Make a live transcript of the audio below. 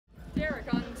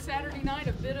Saturday night,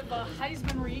 a bit of a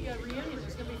Heisman reunion.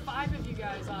 There's going to be 5 of you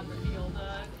guys on the field.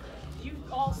 Do you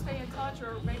all stay in touch,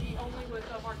 or maybe only with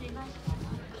Mark Ingram?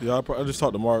 Yeah, I just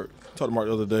talked to Mark. The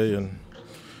other day, and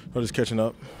we're just catching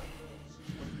up.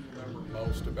 What do you remember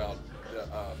most about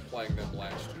playing them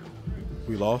last year?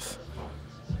 We lost.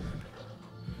 Is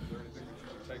there anything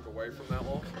that you can take away from that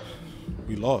loss?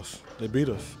 We lost. They beat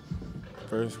us.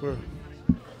 Fair and square.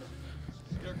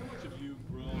 Derrick, how much have you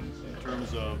grown in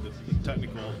terms of the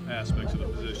technical aspects of the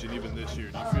position, even this year?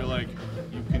 Do you feel like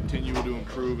you continue to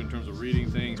improve in terms of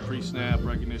reading things, pre-snap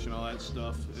recognition, all that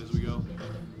stuff as we go?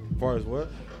 As far as what?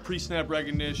 Pre-snap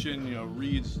recognition,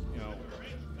 reads,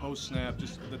 post-snap,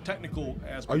 just the technical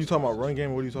aspects. Are you talking about run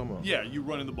game, or what are you talking about? Yeah, you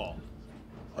running the ball.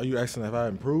 Are you asking if I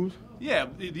improved? Yeah,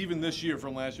 even this year,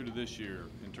 from last year to this year,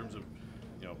 in terms of,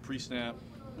 pre-snap,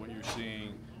 what you're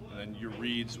seeing, and then your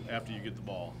reads after you get the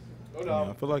ball.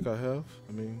 I feel like I have.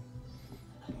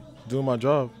 Doing my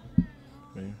job.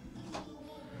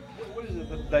 What is it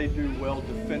that they do well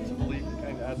defensively,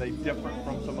 and are they different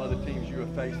from some other teams you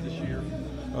have faced this year?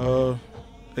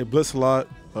 They blitz a lot.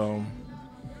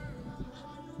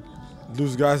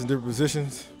 Lose guys in different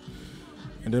positions,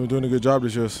 and they've been doing a good job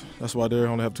this year. That's why they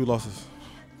only have 2 losses.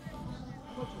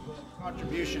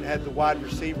 Contribution had the wide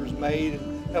receivers made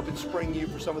and helping spring you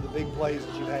for some of the big plays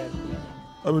that you've had?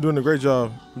 I've been doing a great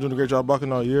job. We're doing a great job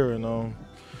blocking all year, and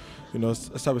it's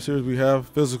the type of series we have,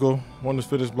 physical, want to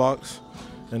finish blocks,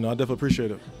 and I definitely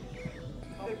appreciate it.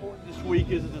 How important this week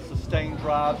is it to sustain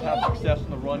drives, have success in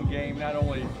the run game, not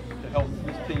only to help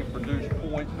this team produce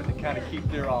points, but to kind of keep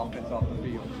their offense off the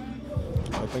field?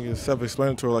 I think it's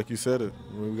self-explanatory, like you said it.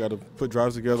 We got to put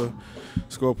drives together,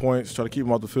 score points, try to keep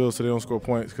them off the field so they don't score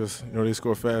points because they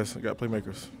score fast. They got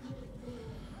playmakers.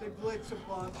 They blitz a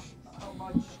bunch. How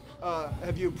much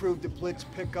have you improved the blitz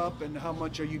pickup, and how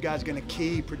much are you guys going to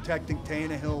key protecting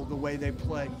Tannehill the way they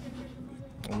play?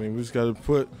 We just got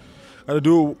to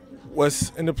do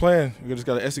what's in the plan. We just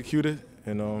got to execute it,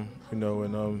 and do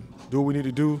what we need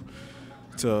to do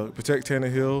to protect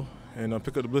Tannehill and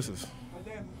pick up the blitzes.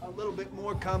 A little bit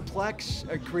more complex,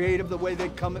 creative the way they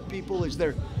come at people? Is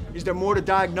there more to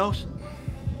diagnose?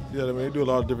 Yeah, they do a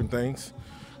lot of different things.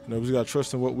 We just got to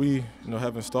trust in what we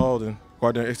have installed and go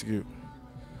out there and execute.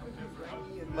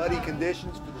 In muddy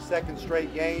conditions for the second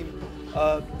straight game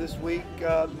this week,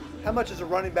 how much as a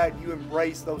running back do you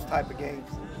embrace those type of games?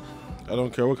 I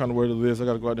don't care what kind of weather it is. I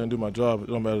got to go out there and do my job. It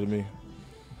don't matter to me.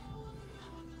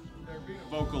 Being a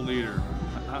vocal leader,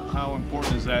 how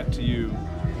important is that to you?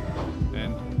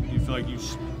 And do you feel like you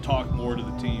talk more to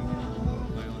the team?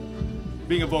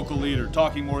 Being a vocal leader,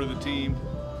 talking more to the team.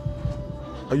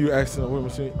 Are you asking? Are you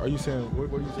saying? What are you saying?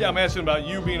 Yeah, I'm asking about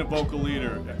you being a vocal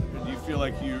leader. Do you feel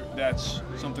like that's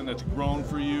something that's grown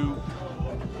for you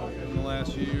in the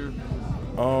last year?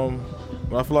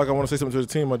 When I feel like I want to say something to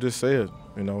the team, I just say it.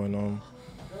 And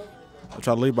I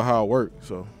try to lead by how I work.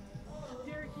 So.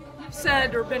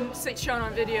 Said or been shown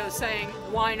on video saying,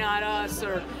 why not us?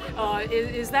 Or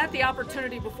is that the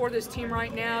opportunity before this team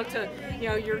right now to,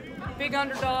 you're big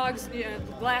underdogs,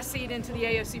 last seed into the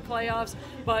AFC playoffs,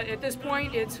 but at this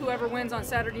point it's whoever wins on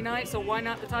Saturday night, so why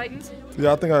not the Titans?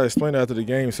 Yeah, I think I explained that after the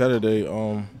game Saturday.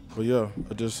 But yeah,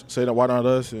 I just say that why not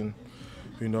us, and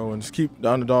and just keep the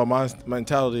underdog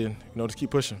mentality, and just keep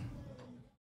pushing.